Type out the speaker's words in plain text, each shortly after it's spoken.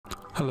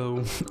Hello,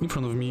 in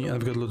front of me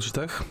I've got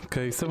Logitech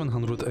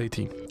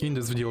K780. In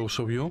this video I'll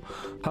show you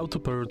how to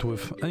pair it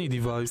with any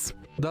device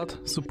that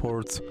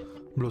supports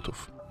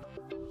Bluetooth.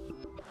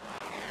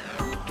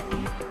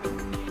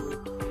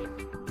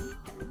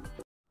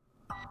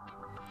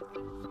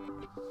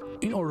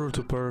 In order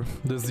to pair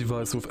this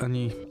device with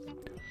any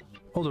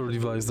other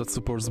device that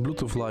supports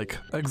Bluetooth like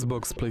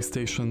Xbox,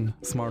 PlayStation,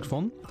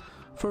 smartphone,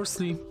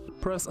 firstly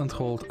press and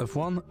hold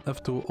F1,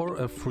 F2 or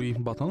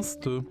F3 buttons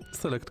to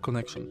select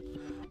connection.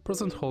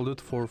 Press and hold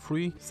it for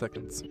 3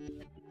 seconds.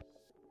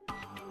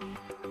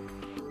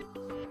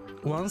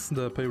 Once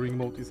the pairing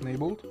mode is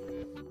enabled,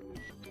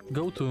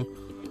 go to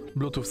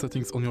Bluetooth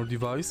settings on your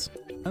device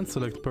and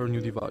select pair new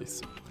device.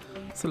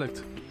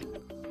 Select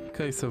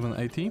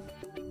K780.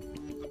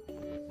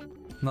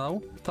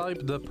 Now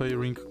type the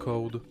pairing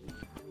code.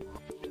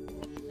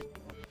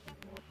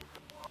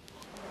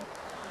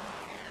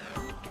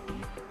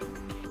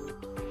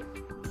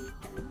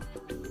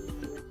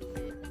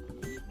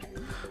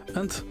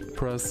 And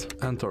press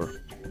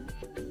enter.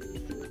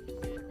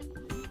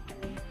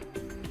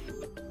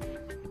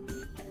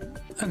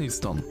 And it's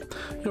done.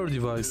 Your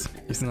device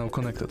is now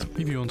connected.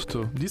 If you want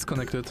to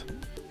disconnect it,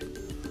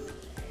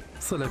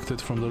 select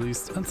it from the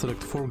list and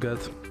select forget.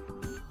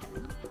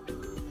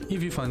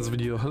 If you find this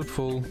video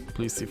helpful,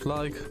 please leave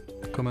like,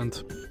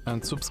 comment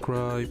and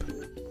subscribe.